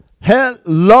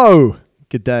Hello,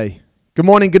 good day, good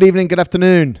morning, good evening, good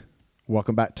afternoon.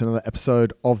 Welcome back to another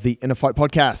episode of the Inner Fight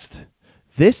Podcast.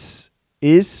 This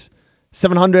is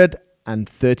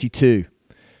 732.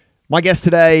 My guest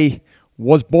today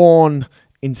was born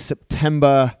in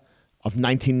September of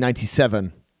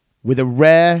 1997 with a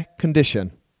rare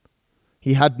condition.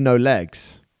 He had no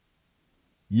legs.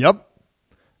 Yup,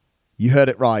 you heard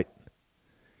it right.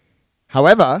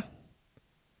 However,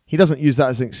 he doesn't use that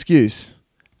as an excuse.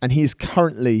 And he is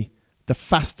currently the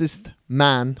fastest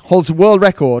man, holds a world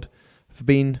record for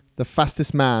being the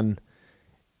fastest man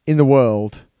in the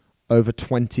world over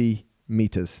 20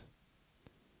 meters.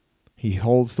 He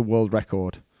holds the world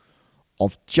record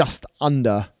of just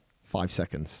under 5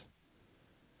 seconds.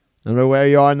 No matter where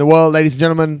you are in the world, ladies and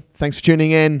gentlemen, thanks for tuning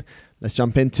in. Let's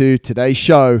jump into today's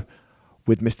show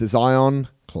with Mr. Zion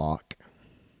Clark.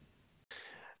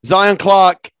 Zion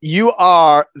Clark, you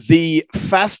are the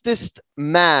fastest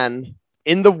man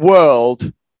in the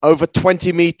world over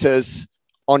 20 meters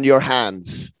on your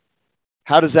hands.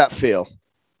 How does that feel?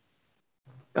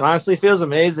 It honestly feels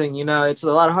amazing. You know, it's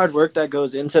a lot of hard work that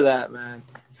goes into that, man.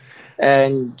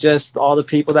 And just all the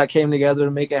people that came together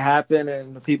to make it happen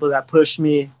and the people that pushed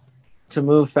me to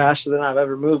move faster than I've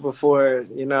ever moved before.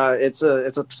 You know, it's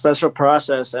a special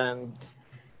process and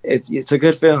it's a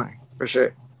good feeling for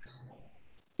sure.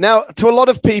 Now, to a lot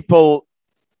of people,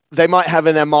 they might have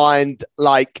in their mind,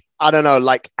 like, I don't know,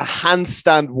 like a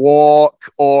handstand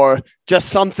walk or just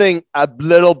something a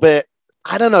little bit,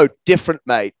 I don't know, different,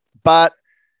 mate. But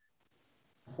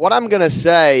what I'm going to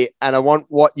say, and I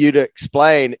want you to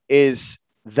explain, is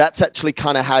that's actually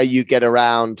kind of how you get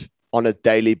around on a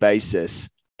daily basis.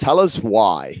 Tell us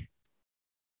why.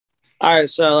 All right.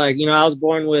 So, I was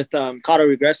born with caudal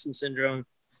regression syndrome.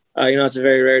 It's a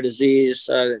very rare disease.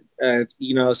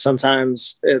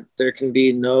 Sometimes there can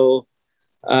be no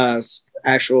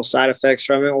actual side effects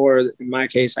from it, or in my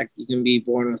case, you can be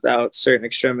born without certain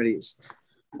extremities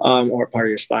or part of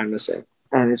your spine missing.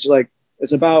 And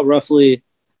it's about roughly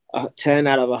 10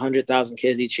 out of 100,000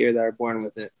 kids each year that are born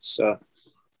with it. So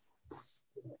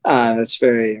that's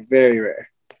very, very rare.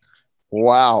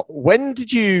 Wow. When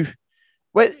did you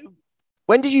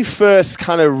first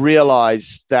kind of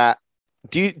realize that?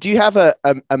 Do you have a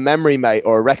memory, mate,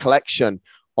 or a recollection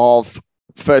of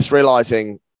first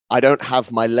realizing I don't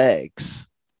have my legs?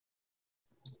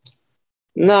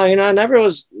 No, it never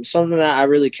was something that I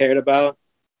really cared about.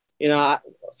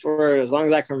 For as long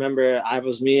as I can remember, I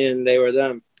was me and they were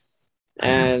them.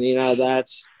 And,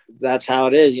 that's how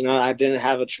it is. I didn't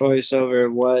have a choice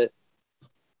over what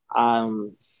I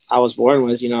was born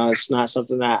with. It's not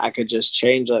something that I could just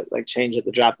change, change at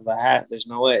the drop of a hat. There's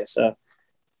no way. So,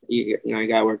 you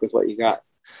got to work with what you got.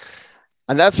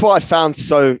 And that's what I found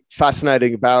so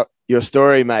fascinating about your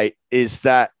story, mate, is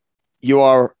that you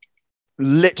are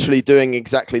literally doing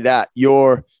exactly that.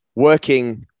 You're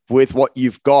working with what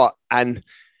you've got. And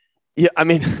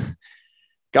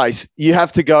guys, you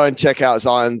have to go and check out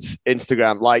Zion's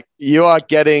Instagram. Like you're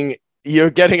getting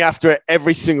after it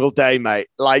every single day, mate.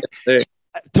 Like, and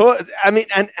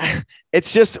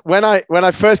it's just when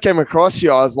I first came across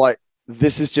you, I was like,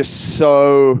 this is just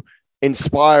so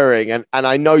inspiring. And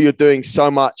I know you're doing so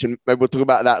much, and maybe we'll talk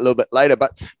about that a little bit later.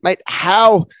 But mate,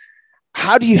 how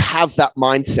do you have that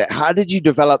mindset? How did you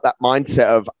develop that mindset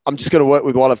of, I'm just going to work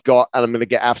with what I've got and I'm going to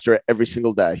get after it every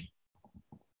single day?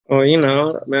 Well,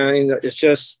 man,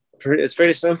 it's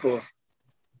pretty simple.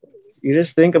 You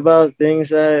just think about things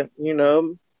that,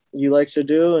 you like to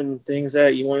do and things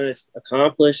that you want to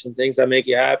accomplish and things that make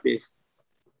you happy.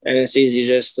 And it's easy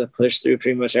just to push through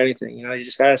pretty much anything. You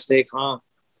just got to stay calm,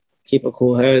 keep a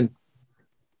cool head,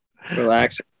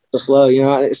 relax, the flow.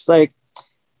 It's like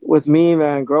with me,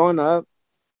 man, growing up,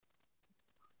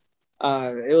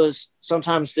 it was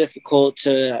sometimes difficult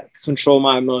to control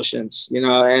my emotions,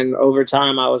 and over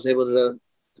time I was able to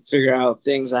figure out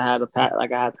things I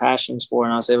had passions for,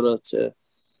 and I was able to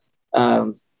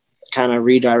kind of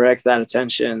redirect that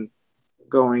attention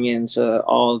going into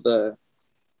all the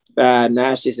bad,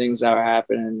 nasty things that were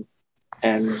happening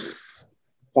and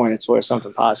point it towards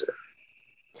something positive.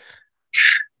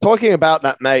 Talking about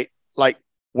that, mate, like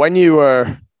when you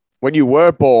were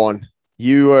born,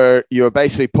 you were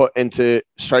basically put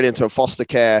straight into a foster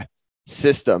care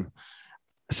system.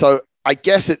 So I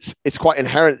guess it's quite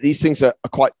inherent. These things are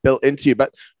quite built into you.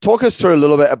 But talk us through a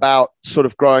little bit about sort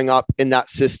of growing up in that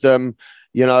system,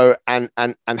 and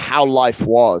how life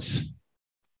was.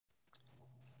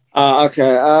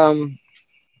 Okay.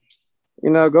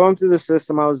 Going through the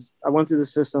system, I went through the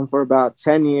system for about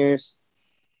 10 years.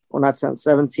 Well, not 10,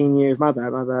 17 years. My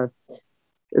bad.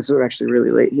 It's actually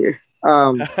really late here.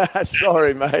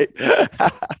 Sorry, mate.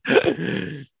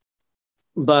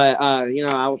 But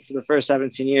for the first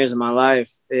 17 years of my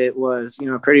life, it was,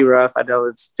 pretty rough. I dealt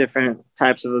with different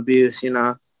types of abuse,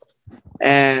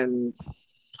 and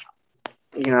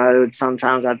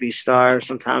sometimes I'd be starved,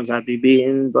 sometimes I'd be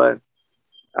beaten, but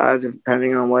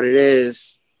depending on what it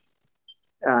is,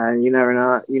 you never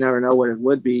know what it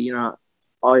would be.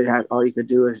 All you could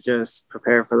do is just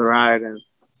prepare for the ride and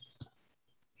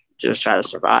just try to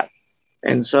survive.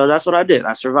 And so that's what I did.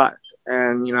 I survived.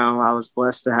 And, I was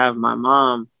blessed to have my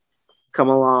mom come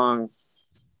along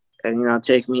and,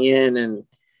 take me in and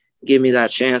give me that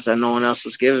chance that no one else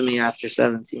was giving me after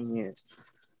 17 years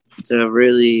to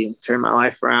really turn my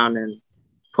life around and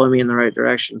point me in the right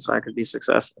direction so I could be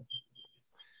successful.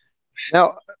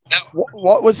 Now,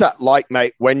 what was that like,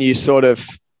 mate, when you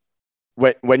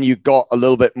when you got a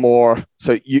little bit more?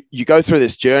 So you go through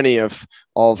this journey of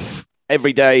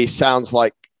every day sounds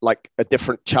like a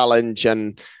different challenge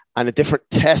and a different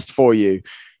test for you.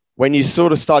 When you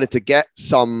sort of started to get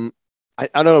some, I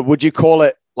don't know, would you call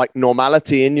it like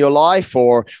normality in your life,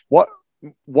 or what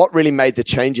really made the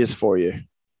changes for you?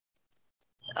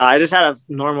 I just had a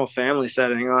normal family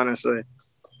setting, honestly.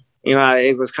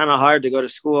 It was kind of hard to go to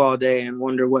school all day and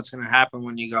wonder what's going to happen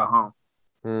when you go home,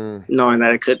 knowing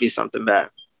that it could be something bad.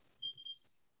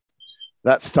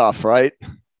 That's tough, right?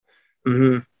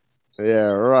 Mm-hmm. Yeah,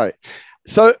 right.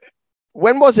 So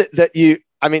when was it that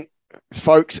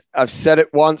folks, I've said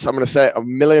it once, I'm going to say it a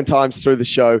million times through the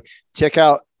show. Check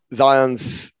out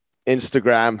Zion's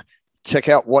Instagram. Check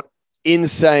out what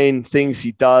insane things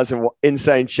he does and what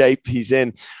insane shape he's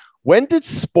in. When did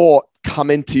sport come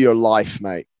into your life,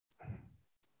 mate?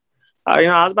 I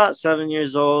was about 7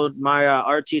 years old. My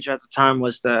art teacher at the time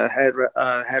was the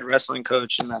head wrestling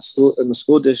coach in the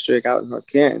school district out in North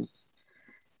Canton.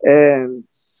 And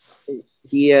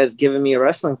he had given me a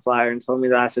wrestling flyer and told me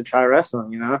that I should try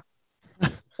wrestling,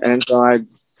 And so I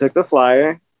took the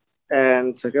flyer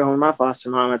and took it home to my foster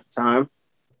mom at the time.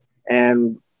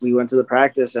 And we went to the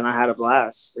practice and I had a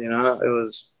blast. It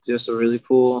was just a really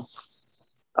cool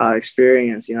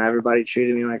experience. Everybody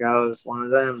treated me like I was one of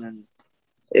them. And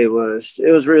it was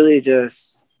really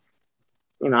just,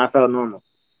 I felt normal.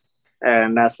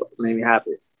 And that's what made me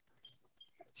happy.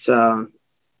 So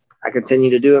I continued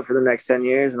to do it for the next 10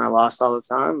 years and I lost all the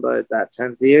time. But that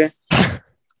 10th year,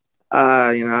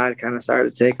 I kind of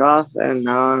started to take off, and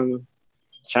now I'm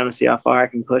trying to see how far I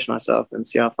can push myself and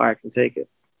see how far I can take it.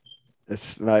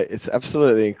 It's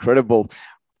absolutely incredible.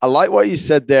 I like what you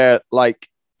said there. Like,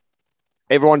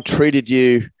 everyone treated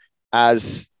you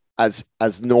as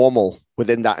normal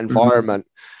within that environment.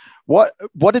 Mm-hmm.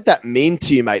 What did that mean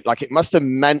to you, mate? Like, it must have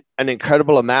meant an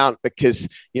incredible amount because,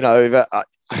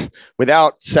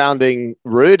 without sounding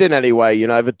rude in any way,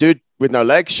 if a dude with no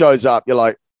legs shows up, you're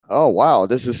like, oh, wow,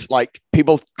 this is like,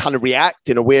 people kind of react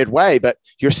in a weird way, but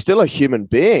you're still a human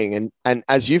being. And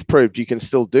as you've proved, you can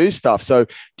still do stuff. So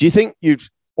do you think you've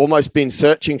almost been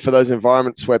searching for those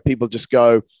environments where people just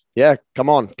go, yeah, come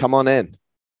on in?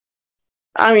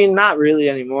 I mean, not really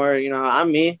anymore. I'm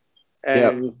me.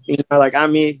 And,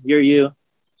 I'm me, you're you.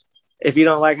 If you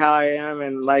don't like how I am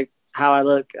and like how I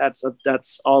look,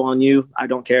 that's all on you. I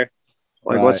don't care,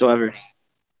 whatsoever. Right.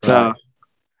 So,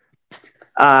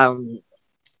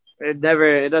 it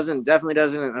definitely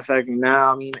doesn't affect me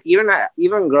now. I mean,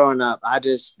 even growing up, I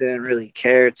just didn't really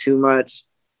care too much.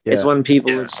 Yeah. It's when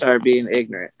people start being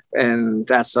ignorant, and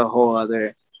that's a whole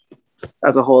other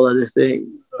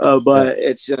thing. But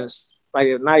it's just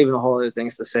like, not even a whole other thing.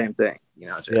 It's the same thing,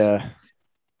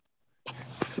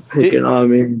 picking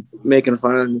on me, making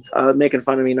fun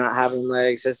of me not having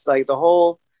legs. It's like the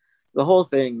whole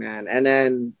thing, man. And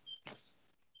then,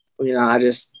 I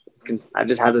just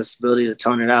have this ability to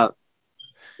tone it out,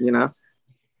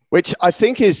 Which I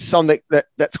think is something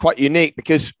that's quite unique,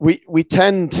 because we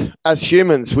tend, as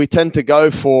humans, to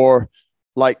go for,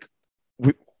 like,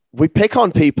 we pick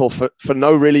on people for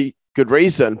no really good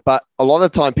reason, but a lot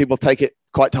of the time people take it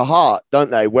quite to heart, don't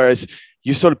they? Whereas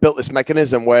you sort of built this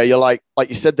mechanism where you're like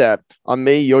you said there, I'm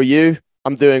me, you're you,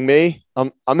 I'm doing me,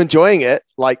 I'm enjoying it,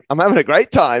 like I'm having a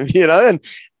great time,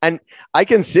 and I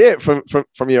can see it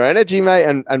from your energy, mate,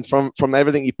 and from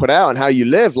everything you put out and how you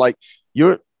live. Like,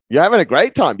 you're having a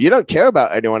great time. You don't care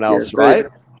about anyone else, right?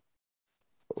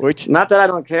 Which, not that I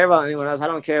don't care about anyone else. I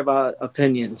don't care about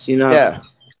opinions, Yeah.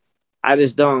 I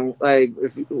just don't, like,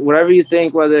 whatever you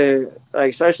think, whether, like,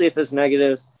 especially if it's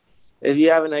negative, if you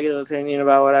have a negative opinion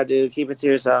about what I do, keep it to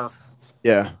yourself.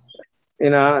 Yeah.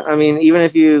 I mean, even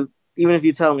if you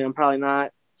tell me, I'm probably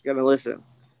not going to listen.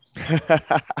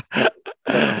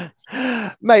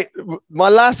 Mate, my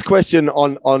last question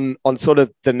on sort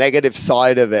of the negative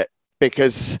side of it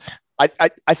because I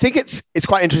think it's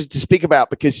quite interesting to speak about,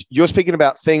 because you're speaking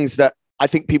about things that I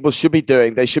think people should be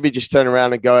doing. They should be just turning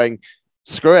around and going,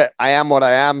 screw it, I am what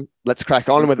I am. Let's crack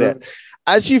on with it.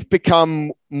 As you've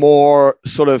become more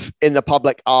sort of in the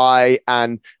public eye,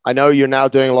 and I know you're now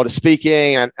doing a lot of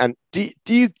speaking, and do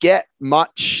you get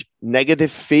much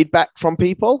negative feedback from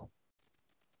people?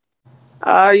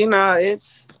 You know,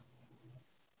 it's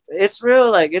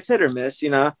real, like it's hit or miss, you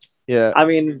know? Yeah. I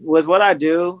mean, with what I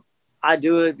do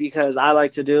it because I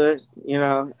like to do it. You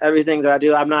know, everything that I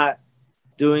do, I'm not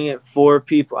doing it for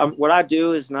people. What I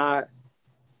do is not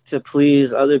to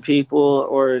please other people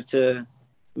or to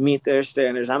meet their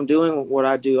standards. I'm doing what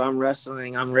I do. I'm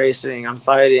wrestling, I'm racing, I'm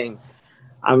fighting,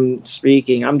 I'm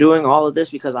speaking. I'm doing all of this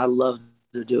because I love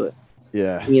to do it.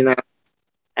 Yeah. You know,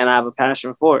 and I have a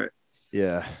passion for it.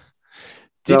 Yeah.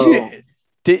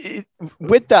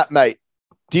 With that, mate,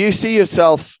 do you see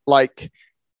yourself like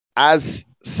as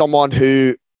someone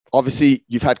who, obviously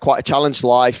you've had quite a challenged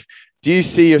life? Do you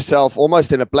see yourself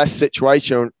almost in a blessed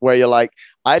situation where you're like,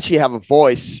 I actually have a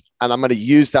voice and I'm going to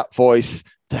use that voice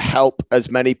to help as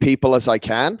many people as I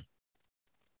can?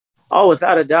 Oh,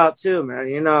 without a doubt too, man.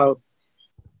 You know,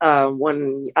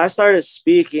 when I started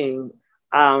speaking,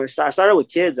 I started with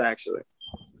kids actually.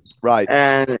 Right.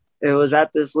 And it was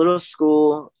at this little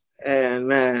school, and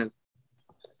man,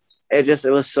 it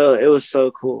was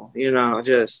so cool. You know,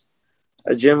 just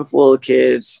a gym full of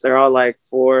kids. They're all like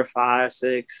 4, 5,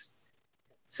 6,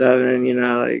 7, you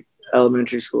know, like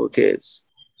elementary school kids.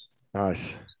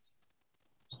 Nice.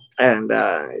 And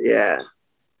yeah,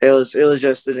 it was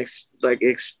just an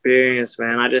experience,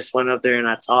 man. I just went up there and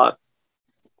I talked,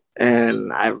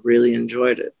 and I really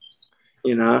enjoyed it.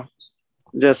 You know,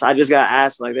 I just got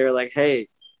asked, like, they were like, hey,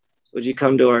 would you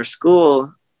come to our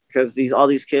school? Because all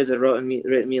these kids had written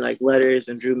me like letters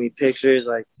and drew me pictures,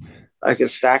 like a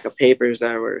stack of papers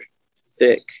that were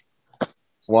thick.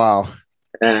 Wow.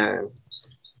 And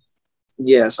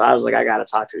yeah, so I was like, I got to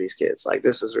talk to these kids. Like,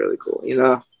 this is really cool, you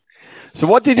know? So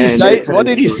what did you say? What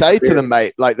did you say to them,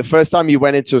 mate? Like the first time you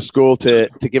went into a school to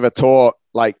give a talk,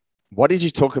 like, what did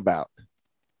you talk about?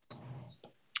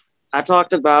 I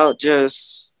talked about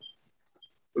just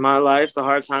my life, the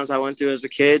hard times I went through as a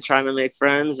kid, trying to make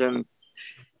friends. And,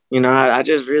 you know, I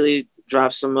just really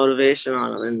dropped some motivation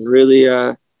on them and really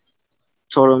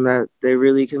told them that they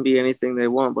really can be anything they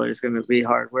want, but it's going to be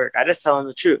hard work. I just tell them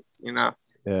the truth, you know?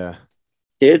 Yeah.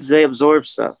 Kids, they absorb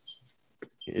stuff.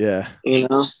 Yeah. You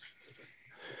know?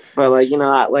 But, like, you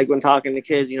know, like when talking to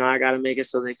kids, you know, I got to make it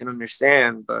so they can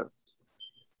understand. But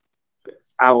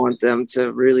I want them to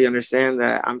really understand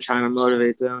that I'm trying to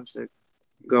motivate them to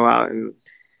go out and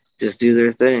just do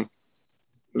their thing,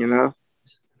 you know?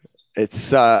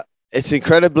 It's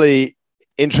incredibly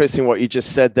interesting what you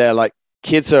just said there. Like,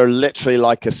 kids are literally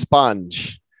like a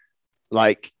sponge.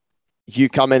 Like, you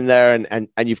come in there and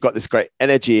you've got this great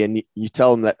energy, and you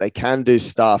tell them that they can do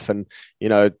stuff, and, you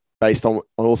know, based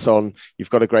on you've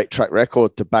got a great track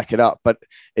record to back it up. But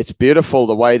it's beautiful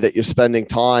the way that you're spending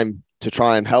time to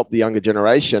try and help the younger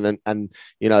generation, and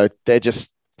you know,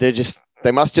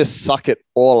 they must just suck it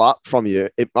all up from you.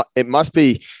 It must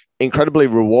be incredibly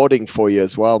rewarding for you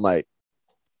as well, mate.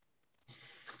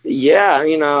 Yeah,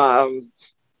 you know,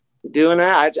 doing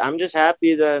that, I'm just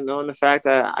happy that knowing the fact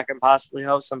that I can possibly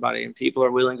help somebody and people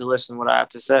are willing to listen to what I have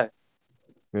to say.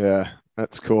 Yeah,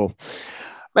 that's cool,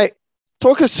 mate.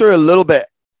 Talk us through a little bit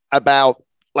about,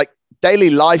 like,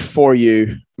 daily life for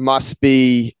you must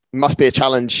be a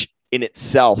challenge in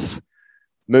itself.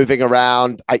 Moving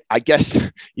around, I guess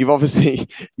you've obviously,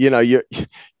 you know,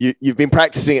 you've been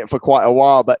practicing it for quite a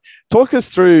while, but talk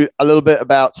us through a little bit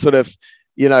about sort of,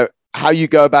 you know, how you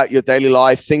go about your daily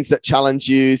life, things that challenge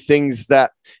you, things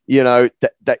that, you know,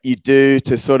 that you do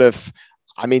to sort of,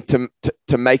 I mean,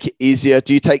 to make it easier.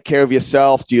 Do you take care of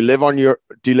yourself? Do you live on your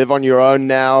own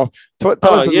now? Tell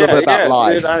us a little bit about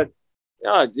life. Dude,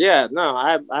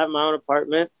 I have my own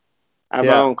apartment. I have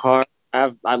my own car.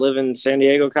 I live in San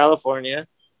Diego, California.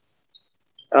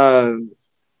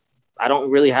 I don't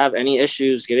really have any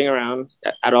issues getting around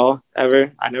at all,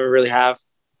 ever. I never really have.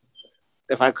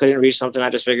 If I couldn't reach something, I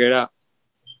just figure it out.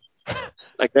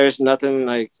 Like, there's nothing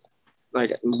like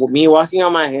me walking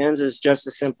on my hands is just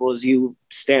as simple as you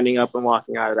standing up and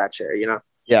walking out of that chair, you know?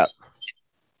 Yeah.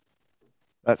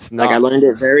 That's not like, I learned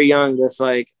it very young, just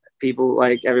like people,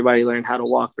 like everybody learned how to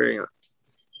walk very young,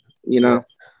 you know?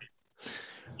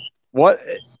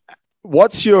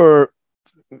 What's your,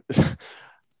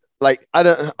 like,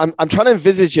 I'm trying to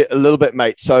envisage it a little bit,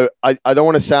 mate. So I don't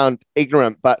want to sound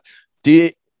ignorant, but do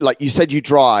you, like you said, you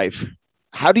drive.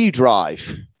 How do you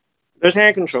drive? There's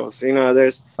hand controls, you know,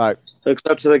 there's hooks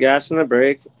up to the gas and the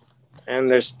brake, and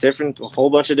there's a whole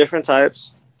bunch of different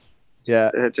types.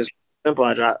 Yeah. It's just simple.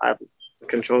 I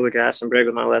control the gas and brake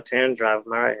with my left hand, drive with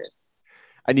my right hand.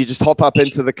 And you just hop up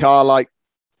into the car like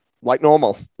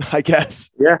normal, I guess.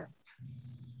 Yeah.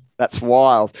 That's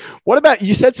wild. What about,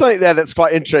 you said something there that's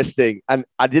quite interesting. And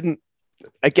I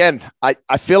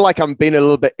feel like I'm being a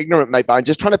little bit ignorant, mate, but I'm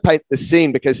just trying to paint the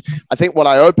scene, because I think what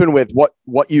I open with,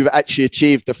 what you've actually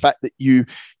achieved, the fact that you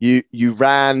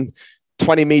ran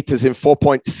 20 meters in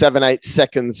 4.78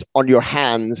 seconds on your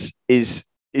hands is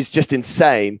just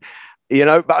insane,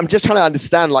 but I'm just trying to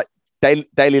understand like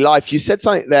daily life. You said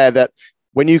something there that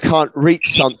when you can't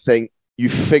reach something, you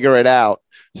figure it out.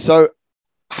 So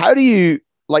how do you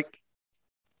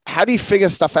figure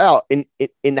stuff out in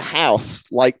the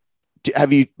house? Like,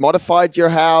 have you modified your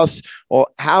house, or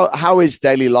how is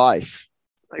daily life?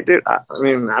 Like, dude, I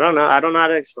mean, I don't know. I don't know how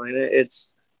to explain it.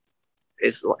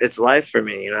 It's life for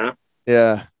me,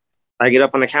 Yeah. I get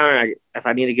up on the counter. If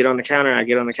I need to get on the counter, I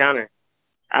get on the counter.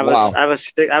 My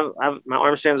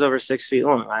arm span's over 6 feet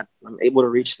long. I'm able to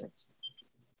reach things.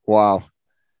 Wow.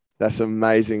 That's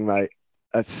amazing, mate.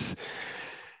 I've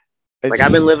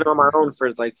been living on my own for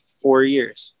like 4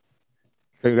 years.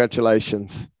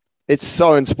 Congratulations. It's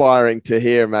so inspiring to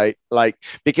hear, mate. Like,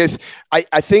 because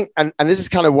I think, and this is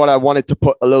kind of what I wanted to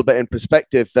put a little bit in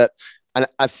perspective, that, and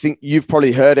I think you've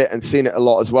probably heard it and seen it a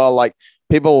lot as well. Like,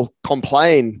 people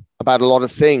complain about a lot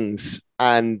of things,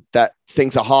 and that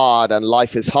things are hard and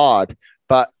life is hard.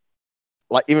 But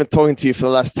like, even talking to you for the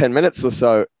last 10 minutes or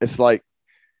so, it's like,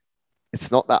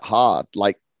 it's not that hard.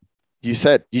 Like you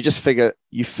said, you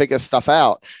figure stuff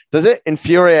out. Does it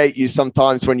infuriate you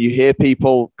sometimes when you hear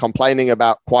people complaining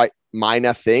about quite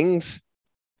minor things?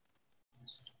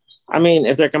 I mean,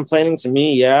 if they're complaining to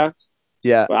me, yeah.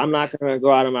 Yeah. But I'm not going to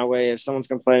go out of my way. If someone's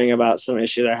complaining about some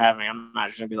issue they're having, I'm not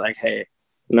just going to be like, hey,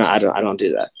 no, I don't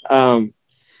do that.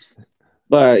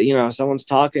 But if someone's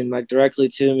talking like directly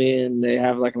to me and they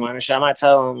have like a minor issue, I might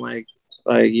tell them like,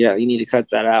 yeah, you need to cut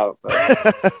that out. But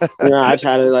I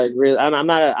try to like really. I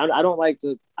don't like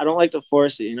to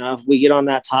force it. If we get on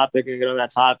that topic and get on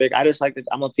that topic, I just like that.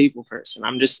 I'm a people person.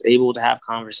 I'm just able to have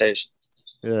conversations.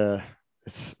 Yeah,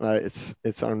 it's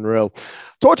unreal.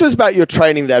 Talk to us about your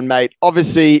training then, mate.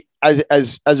 Obviously, as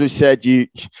we said, you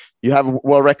have a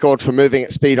world record for moving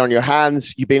at speed on your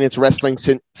hands. You've been into wrestling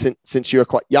since you were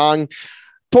quite young.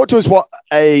 Talk to us what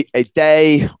a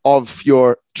day of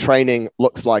your training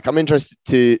looks like. I'm interested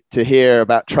to hear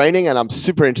about training, and I'm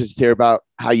super interested to hear about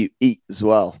how you eat as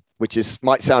well, which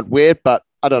might sound weird, but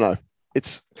I don't know.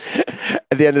 It's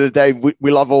at the end of the day,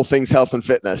 we love all things health and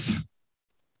fitness.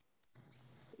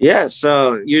 Yeah.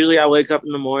 So usually I wake up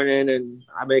in the morning and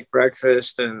I make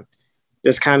breakfast and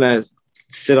just kind of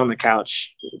sit on the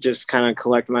couch, just kind of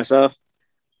collect myself.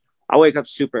 I wake up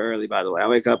super early, by the way. I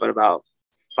wake up at about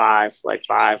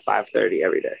 5:30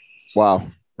 every day. Wow,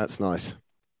 that's nice.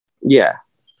 Yeah,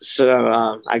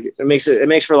 so it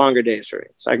makes for longer days for me,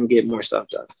 so I can get more stuff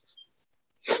done.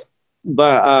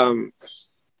 But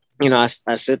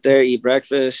I sit there, eat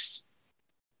breakfast,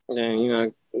 and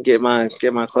then get my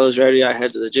clothes ready. I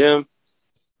head to the gym.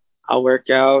 I'll work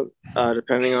out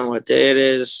depending on what day it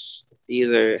is.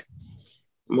 Either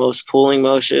most pulling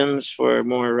motions for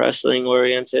more wrestling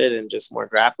oriented and just more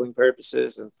grappling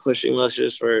purposes, and pushing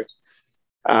motions for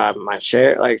my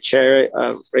chair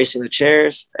racing the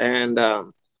chairs, and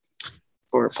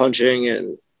for punching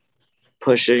and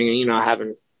pushing,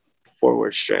 having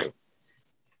forward strength.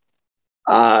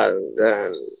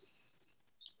 Then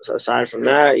so aside from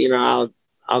that,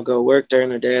 I'll go work during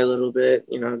the day a little bit,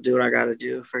 do what I got to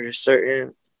do for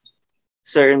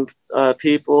certain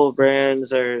people,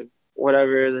 brands, or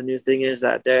whatever the new thing is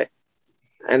that day.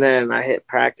 And then I hit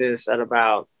practice at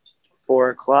about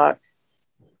 4:00.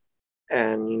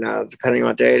 And, depending on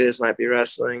what day it is, might be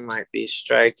wrestling, might be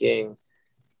striking,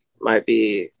 might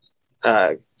be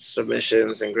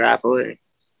submissions and grappling.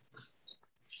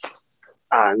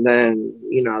 And then,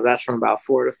 that's from about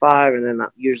 4 to 5. And then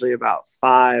usually about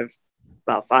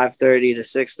 5:30 to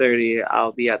 6:30,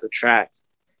 I'll be at the track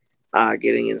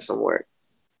getting in some work.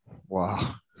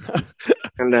 Wow.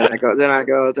 And then I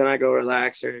go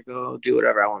relax or go do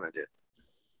whatever I want to do.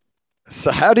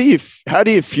 So how do you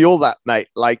fuel that, mate?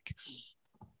 Like,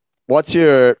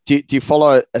 do you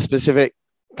follow a specific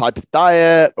type of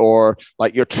diet, or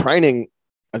like you're training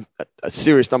a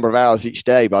serious number of hours each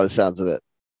day by the sounds of it?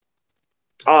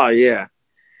 Oh yeah.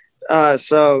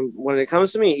 So when it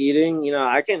comes to me eating,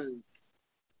 I can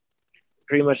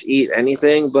pretty much eat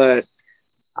anything, but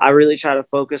I really try to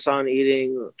focus on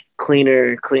eating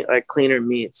cleaner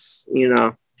meats,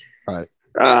 Right.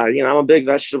 I'm a big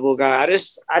vegetable guy.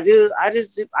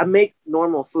 I make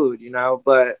normal food,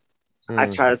 but I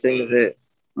try to think of it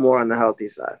more on the healthy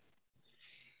side.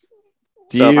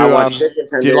 Do So if I you, want chicken do you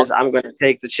tenders, like- I'm going to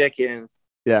take the chicken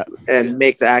yeah. and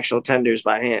make the actual tenders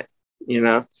by hand. You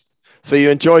know, So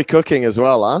you enjoy cooking as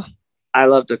well, huh? I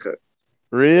love to cook.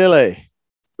 Really?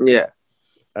 Yeah.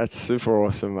 That's super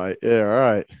awesome, mate. Yeah,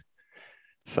 all right.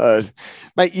 So,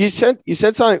 mate, you said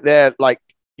something there, like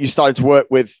you started to work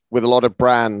with a lot of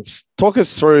brands. Talk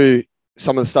us through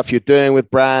some of the stuff you're doing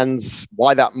with brands,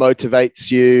 why that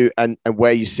motivates you, and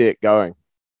where you see it going.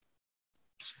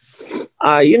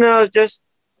 You know, just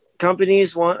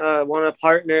companies want to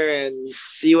partner and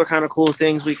see what kind of cool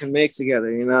things we can make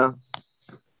together. You know,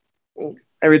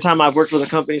 every time I've worked with a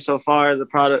company so far,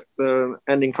 the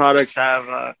ending products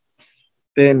have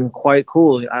been quite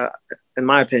cool, in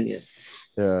my opinion.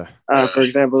 Yeah. For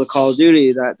example, the Call of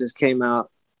Duty that just came out,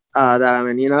 that I'm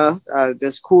in, you know,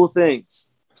 just cool things.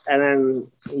 And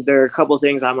then there are a couple of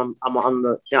things I'm on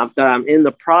the, you know, that I'm in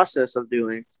the process of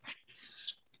doing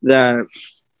that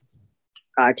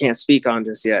I can't speak on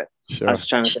just yet. Sure. I was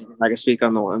trying to think if I could speak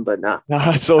on the one, but nah. No,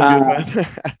 it's all good, man.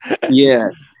 Yeah.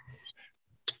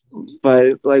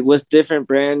 But like with different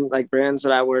brands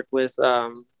that I work with,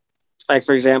 like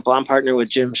for example, I'm partnered with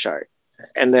Gymshark,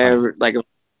 and they're like,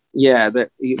 yeah,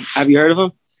 have you heard of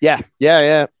them? Yeah.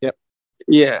 Yep.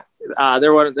 Yeah, I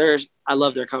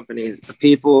love their company. The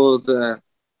people, the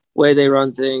way they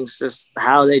run things, just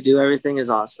how they do everything is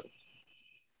awesome.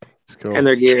 It's cool. And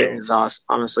their gear is awesome,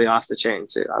 honestly off the chain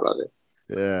too. I love it.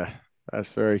 Yeah,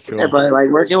 that's very cool. Yeah, but like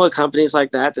working with companies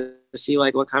like that to see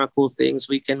like what kind of cool things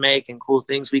we can make and cool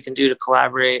things we can do to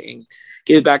collaborate and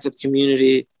give back to the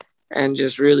community and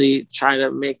just really try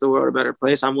to make the world a better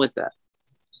place. I'm with that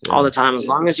all the time. As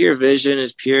long as your vision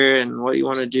is pure and what you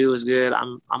want to do is good,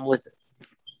 I'm with it.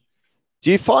 Do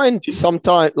you find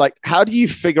sometimes, like, how do you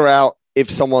figure out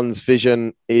if someone's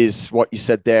vision is what you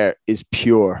said there is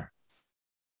pure?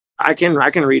 I can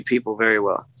read people very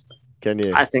well. Can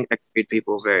you? I think I can read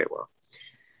people very well.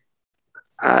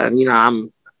 You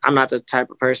know, I'm not the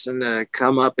type of person to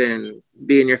come up and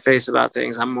be in your face about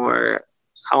things.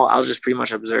 I'll just pretty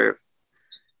much observe.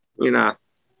 You know,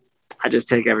 I just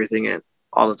take everything in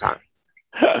all the time.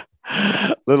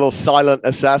 Little silent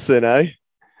assassin, eh?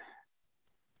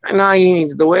 No, I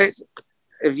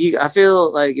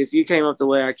feel like if you came up the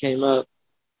way I came up,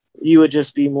 you would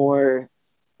just be more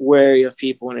wary of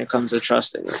people when it comes to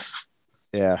trusting them.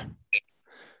 Yeah.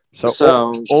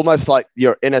 So almost like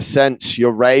in a sense,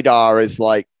 your radar is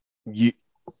like you,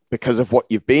 because of what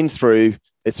you've been through,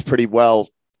 it's pretty well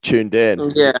tuned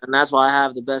in. Yeah, and that's why I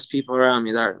have the best people around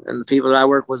me there. And the people that I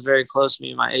work with very close to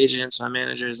me, my agents, my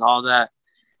managers, all that,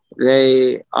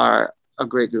 they are a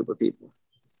great group of people.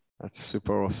 That's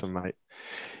super awesome, mate.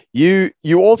 You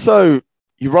also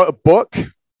wrote a book,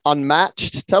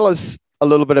 Unmatched. Tell us a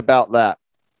little bit about that.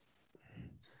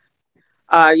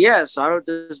 So I wrote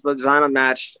this book, Zion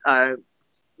Unmatched.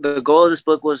 The goal of this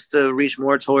book was to reach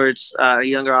more towards a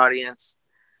younger audience,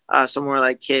 somewhere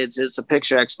like kids. It's a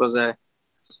picture expose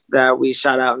that we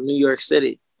shot out in New York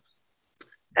City.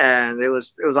 And it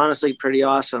was honestly pretty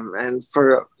awesome. And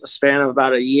for a span of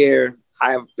about a year,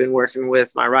 I've been working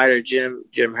with my writer,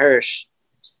 Jim Hirsch.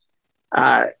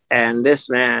 And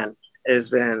this man has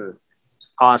been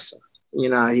awesome. You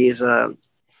know, he's a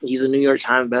New York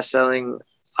Times bestselling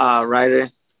writer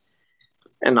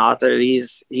and author.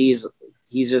 He's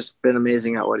just been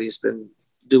amazing at what he's been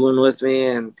doing with me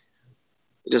and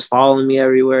just following me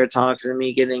everywhere, talking to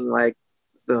me, getting like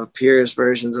the purest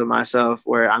versions of myself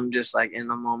where I'm just like in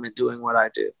the moment doing what I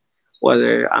do,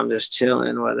 whether I'm just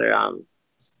chilling, whether I'm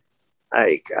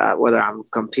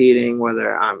competing,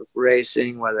 whether I'm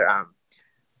racing, whether I'm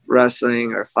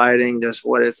wrestling or fighting, just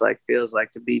what it's like feels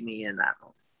like to be me in that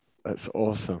moment. That's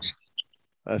awesome.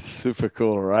 That's super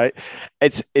cool, right?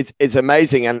 It's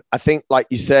amazing. And I think, like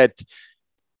you said,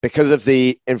 because of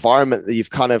the environment that you've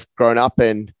kind of grown up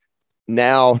in,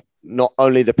 now not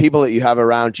only the people that you have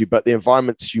around you, but the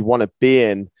environments you want to be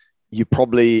in, you're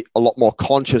probably a lot more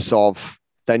conscious of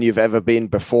than you've ever been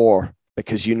before,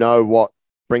 because you know what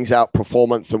brings out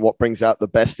performance and what brings out the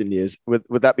best in you.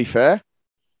 Would that be fair?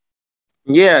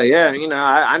 Yeah. You know,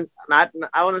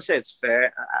 I wouldn't say it's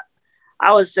fair.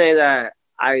 I would say that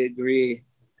I agree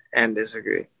and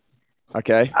disagree.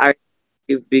 Okay.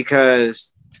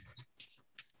 Because,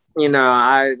 you know,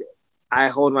 I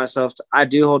do hold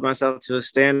myself to a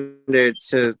standard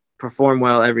to perform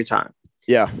well every time.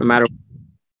 Yeah. No matter.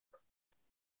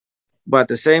 But at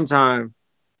the same time,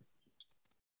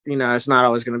 you know, it's not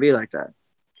always going to be like that.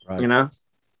 Right. You know,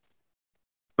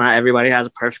 not everybody has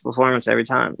a perfect performance every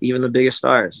time. Even the biggest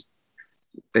stars,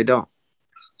 they don't.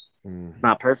 It's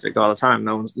not perfect all the time.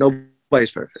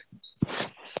 Nobody's perfect.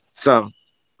 So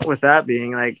with that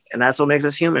being like, and that's what makes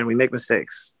us human. We make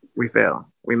mistakes. We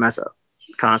fail. We mess up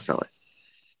constantly.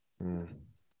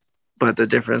 But the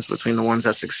difference between the ones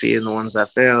that succeed and the ones that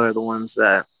fail are the ones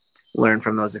that learn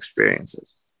from those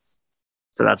experiences.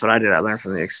 So that's what I did. I learned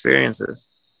from the experiences.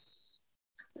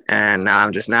 And now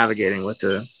I'm just navigating with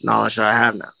the knowledge that I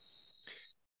have now.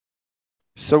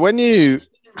 So when you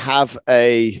have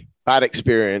a bad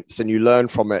experience and you learn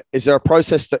from it, is there a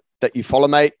process that you follow,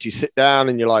 mate? Do you sit down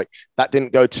and you're like, that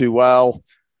didn't go too well,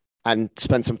 and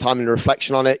spend some time in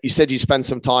reflection on it? You said you spend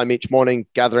some time each morning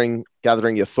gathering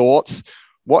your thoughts.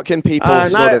 What can people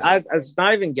it's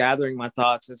not even gathering my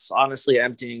thoughts. It's honestly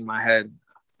emptying my head.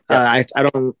 Yeah.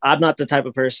 I'm not the type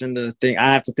of person to think.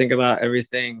 I have to think about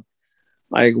everything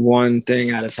like one thing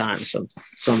at a time.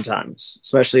 Sometimes,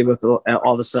 especially with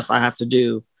all the stuff I have to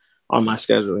do on my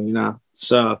schedule, you know?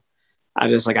 So I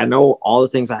just I know all the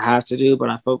things I have to do, but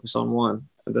I focus on one,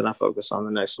 and then I focus on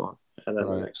the next one, and then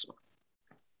the next one.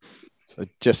 So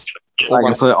just so I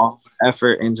can put all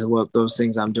effort into what those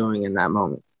things I'm doing in that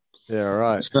moment. Yeah,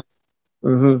 right. So,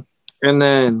 and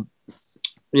then,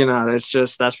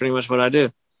 that's pretty much what I do.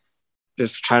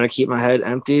 Just try to keep my head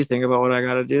empty, think about what I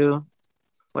got to do,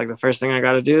 like the first thing I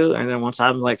got to do. And then once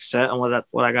I'm like set on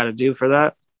what I got to do for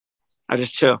that, I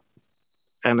just chill.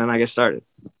 And then I get started.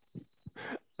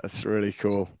 That's really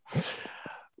cool.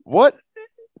 What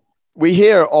we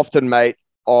hear often, mate,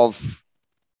 of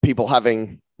people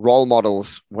having role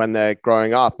models when they're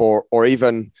growing up, or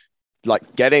even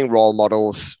like getting role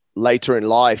models later in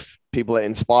life, people that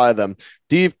inspire them.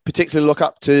 Do you particularly look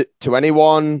up to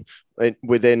anyone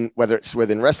within, whether it's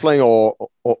within wrestling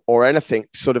or anything?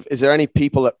 Sort of, is there any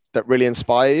people that really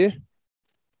inspire you?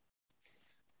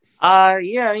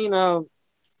 Yeah,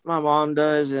 my mom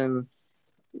does, and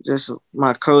just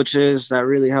my coaches that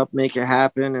really helped make it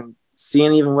happen, and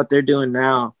seeing even what they're doing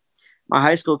now. My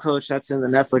high school coach that's in the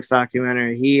Netflix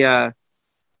documentary, he a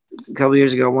couple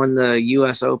years ago won the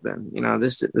U.S. Open.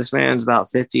 This man's about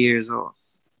 50 years old.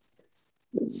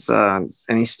 And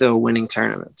he's still winning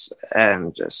tournaments,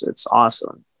 and it's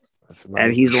awesome. That's amazing.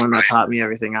 And he's the one that taught me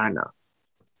everything I know.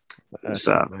 That's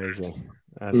amazing.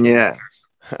 Yeah.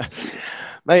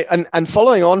 Mate, and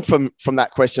following on from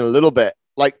that question a little bit,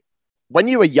 like when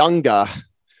you were younger,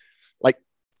 like,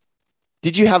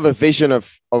 did you have a vision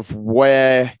of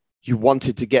where you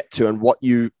wanted to get to and what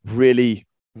you really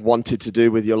wanted to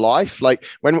do with your life? Like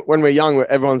when we're young,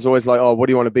 everyone's always like, oh, what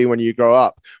do you want to be when you grow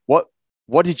up?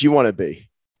 What did you want to be?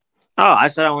 Oh, I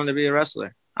said I wanted to be a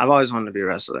wrestler. I've always wanted to be a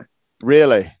wrestler.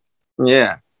 Really?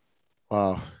 Yeah.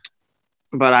 Wow.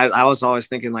 But I was always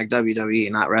thinking like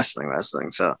WWE, not wrestling.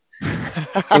 So,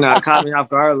 it caught me off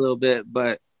guard a little bit,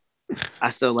 but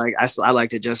I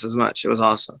liked it just as much. It was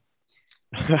awesome.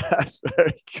 That's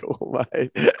very cool,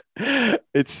 mate.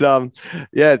 It's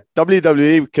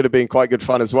WWE could have been quite good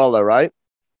fun as well, though, right?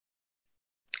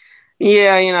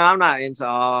 Yeah, I'm not into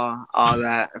all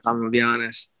that, if I'm gonna be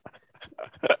honest.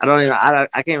 I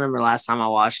can't remember the last time I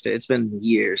watched it. It's been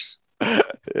years.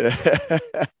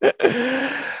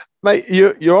 Mate,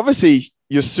 you're obviously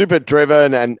super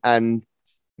driven, and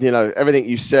everything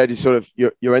you said is sort of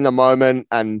you're in the moment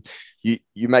and you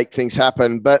make things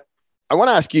happen. But I want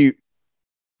to ask you,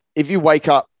 if you wake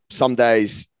up some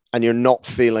days and you're not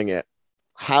feeling it,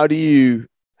 how do you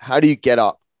get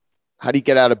up? How do you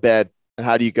get out of bed? And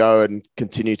how do you go and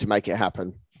continue to make it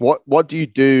happen? What do you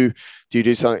do? Do you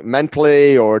do something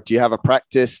mentally, or do you have a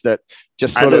practice that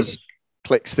just sort of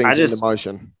clicks things into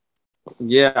motion?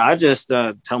 Yeah, I just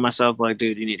tell myself like,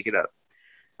 dude, you need to get up.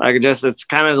 Like it's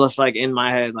kind of just like in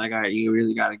my head, like, all right, you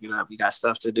really got to get up. You got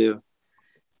stuff to do.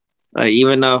 Like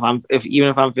even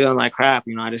if I'm feeling like crap,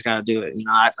 I just got to do it.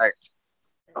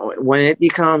 When it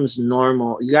becomes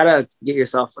normal, you got to get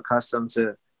yourself accustomed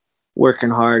to working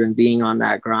hard and being on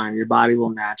that grind. Your body will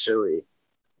naturally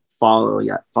follow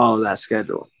that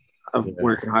schedule of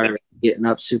working hard, getting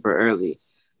up super early,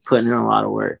 putting in a lot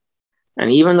of work.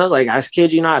 And even though, like, I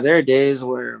kid you not, there are days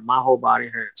where my whole body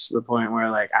hurts to the point where,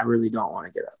 like, I really don't want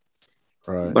to get up.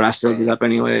 Right. But I still get up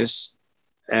anyways,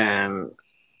 and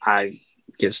I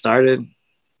get started.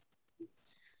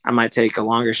 I might take a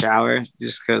longer shower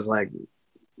just because, like,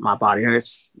 my body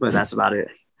hurts, but that's about it.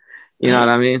 You know what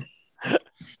I mean?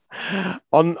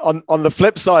 On the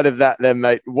flip side of that, then,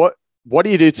 mate, what do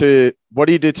you do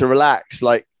to relax?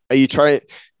 Like, are you trying?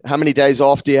 How many days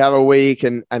off do you have a week,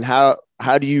 and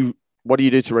what do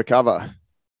you do to recover?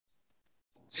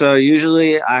 So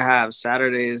usually I have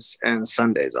Saturdays and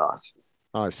Sundays off.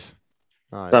 Nice.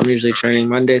 So I'm usually training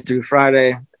Monday through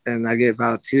Friday, and I get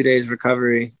about 2 days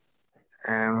recovery,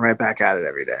 and right back at it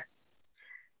every day.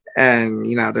 And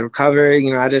the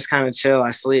recovery, I just kind of chill. I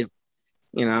sleep.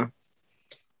 You know,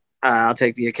 I'll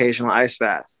take the occasional ice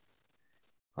bath.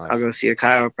 Nice. I'll go see a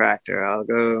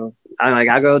chiropractor.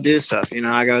 I go do stuff. You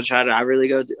know, I really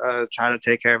go try to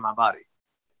take care of my body.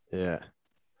 Yeah.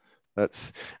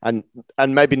 That's and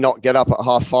maybe not get up at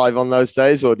 5:30 on those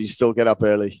days, or do you still get up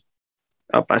early?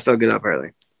 I still get up early.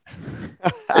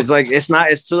 It's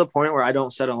to the point where I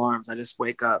don't set alarms. I just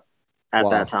wake up at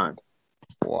that time.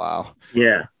 Wow.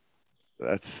 Yeah.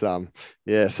 That's So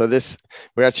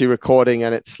we're actually recording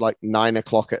and it's like 9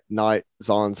 o'clock at night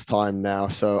Zon's time now.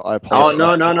 So I apologize.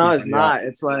 Oh no, it's not.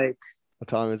 It's like, what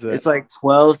time is it? It's like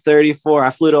 12:34.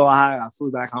 I flew to Ohio. I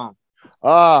flew back home.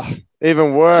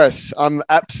 Even worse. I'm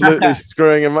absolutely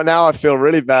screwing him. Now I feel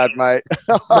really bad, mate.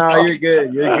 No, you're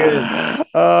good. You're good.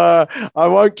 I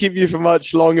won't keep you for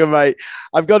much longer, mate.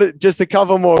 I've got just a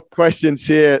couple more questions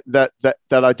here that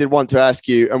I did want to ask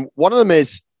you. And one of them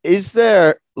is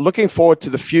there, looking forward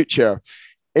to the future,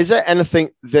 is there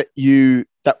anything that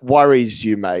worries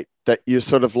you, mate, that you're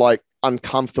sort of like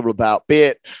uncomfortable about, be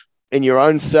it in your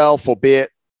own self or be it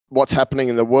what's happening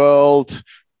in the world,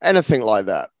 anything like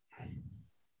that?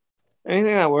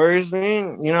 Anything that worries me,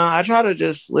 you know, I try to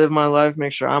just live my life,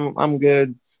 make sure I'm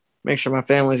good, make sure my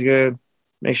family's good,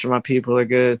 make sure my people are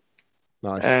good.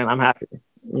 Nice. And I'm happy.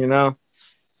 You know,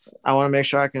 I want to make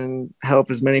sure I can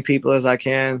help as many people as I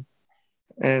can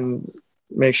and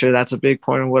make sure that's a big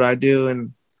point of what I do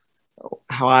and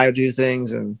how I do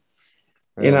things. And,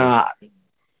 you know,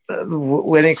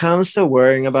 when it comes to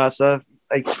worrying about stuff,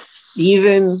 like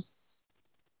even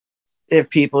if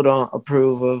people don't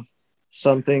approve of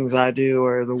some things I do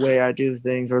or the way I do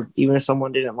things, or even if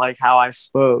someone didn't like how I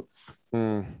spoke,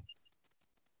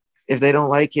 if they don't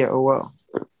like it, oh well,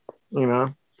 you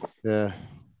know? Yeah.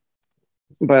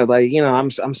 But like, you know, I'm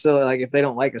still like, if they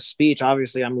don't like a speech,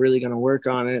 obviously I'm really going to work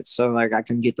on it. So like I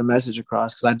can get the message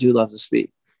across, because I do love to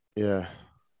speak. Yeah.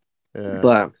 Yeah.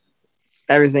 But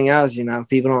everything else, you know, if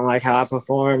people don't like how I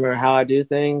perform or how I do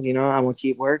things, you know, I'm going to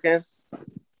keep working.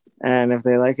 And if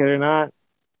they like it or not,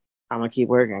 I'm going to keep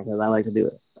working because I like to do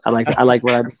it. I like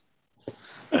what I do.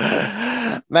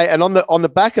 Mate, and on the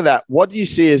back of that, what do you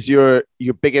see as your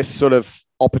biggest sort of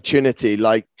opportunity?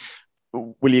 Like,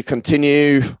 will you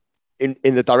continue in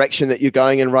the direction that you're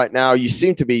going in right now? You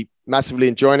seem to be massively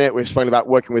enjoying it. We've spoken about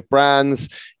working with brands,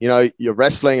 you know, you're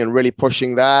wrestling and really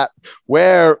pushing that.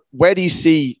 Where do you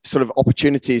see sort of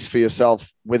opportunities for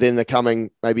yourself within the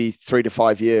coming maybe 3 to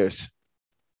 5 years?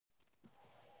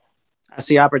 I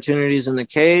see opportunities in the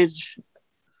cage.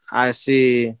 I just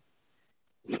see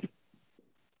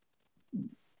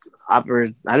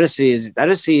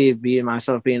being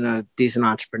myself, being a decent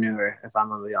entrepreneur, if I'm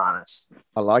gonna be honest.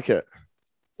 I like it.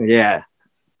 Yeah.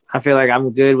 I feel like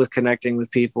I'm good with connecting with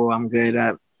people. I'm good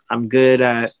at,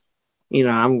 you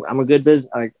know, I'm a good business.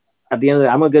 Like at the end of the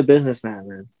day, I'm a good businessman,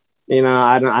 man. You know,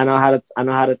 I know how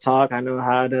to talk. I know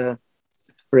how to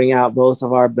bring out both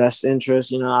of our best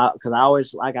interests, you know, because I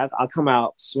always like, I'll come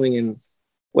out swinging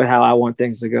with how I want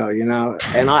things to go, you know,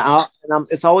 and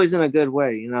it's always in a good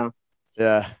way, you know?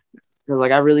 Yeah. Because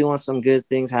like, I really want some good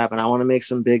things happen. I want to make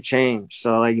some big change.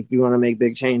 So like, if you want to make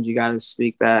big change, you got to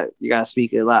speak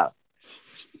it loud.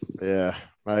 Yeah,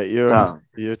 mate,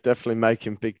 you're definitely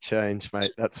making big change,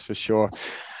 mate. That's for sure.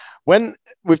 When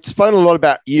we've spoken a lot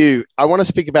about you, I want to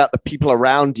speak about the people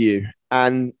around you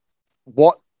and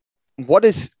what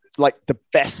is like the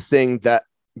best thing that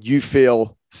you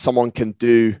feel someone can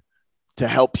do to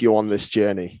help you on this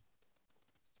journey?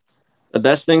 The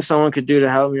best thing someone could do to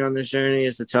help me on this journey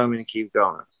is to tell me to keep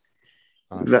going.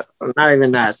 Nice. Not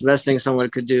even that. The best thing someone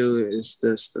could do is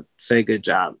just to say good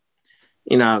job.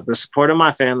 You know, the support of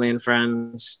my family and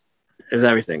friends is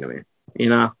everything to me, you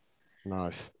know?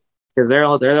 Nice. Because they're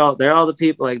all the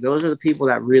people, like those are the people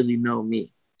that really know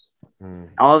me.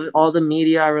 All the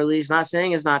media I release, not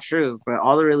saying it's not true, but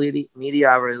all the media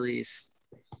I release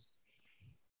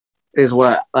is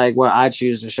what I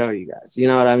choose to show you guys. You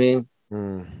know what I mean?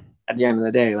 At the end of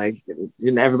the day, like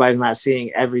everybody's not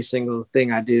seeing every single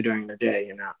thing I do during the day,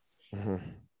 you know?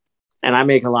 And I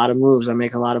make a lot of moves. I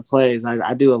make a lot of plays.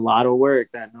 I do a lot of work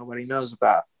that nobody knows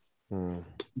about.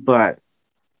 But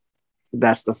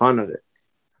that's the fun of it,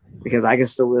 because I can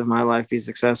still live my life, be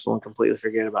successful, and completely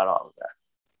forget about all of that.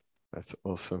 That's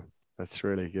awesome. That's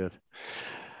really good.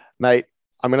 Mate,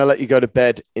 I'm going to let you go to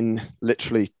bed in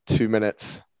literally 2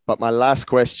 minutes. But my last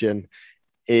question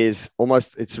is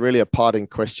it's really a parting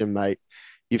question, mate.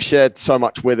 You've shared so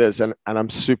much with us and I'm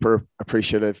super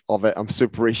appreciative of it. I'm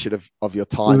super appreciative of your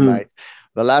time, mate.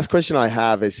 The last question I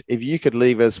have is, if you could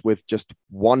leave us with just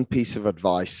one piece of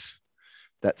advice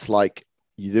that's like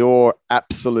your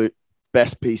absolute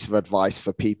best piece of advice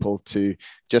for people to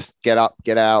just get up,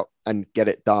 get out, and get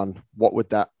it done, what would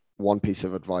that one piece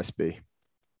of advice be?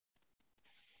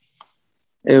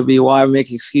 It would be, why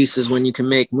make excuses when you can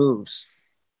make moves?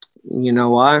 You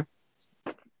know why?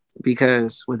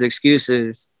 Because with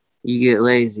excuses, you get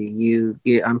lazy, you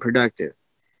get unproductive.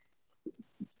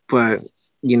 But,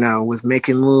 you know, with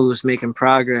making moves, making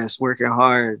progress, working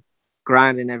hard,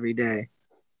 grinding every day,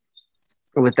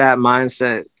 with that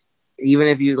mindset, even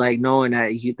if you like knowing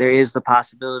that there is the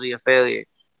possibility of failure,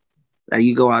 that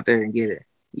you go out there and get it.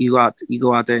 You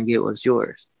go out there and get what's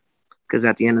yours. Because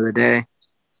at the end of the day,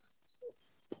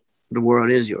 the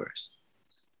world is yours.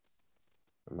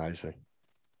 Amazing.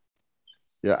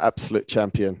 You're absolute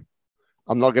champion.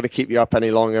 I'm not going to keep you up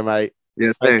any longer, mate.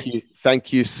 Yes,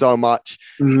 Thank you so much.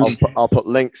 Mm-hmm. I'll put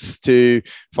links to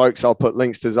folks. I'll put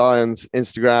links to Zion's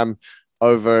Instagram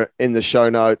over in the show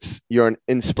notes. You're an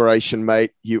inspiration,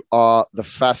 mate. You are the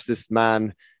fastest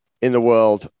man in the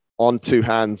world on two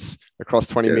hands across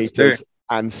 20 meters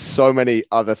and so many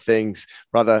other things.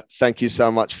 Brother, thank you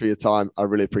so much for your time. I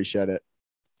really appreciate it.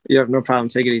 Yeah, no problem.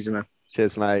 Take it easy, man.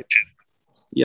 Cheers, mate.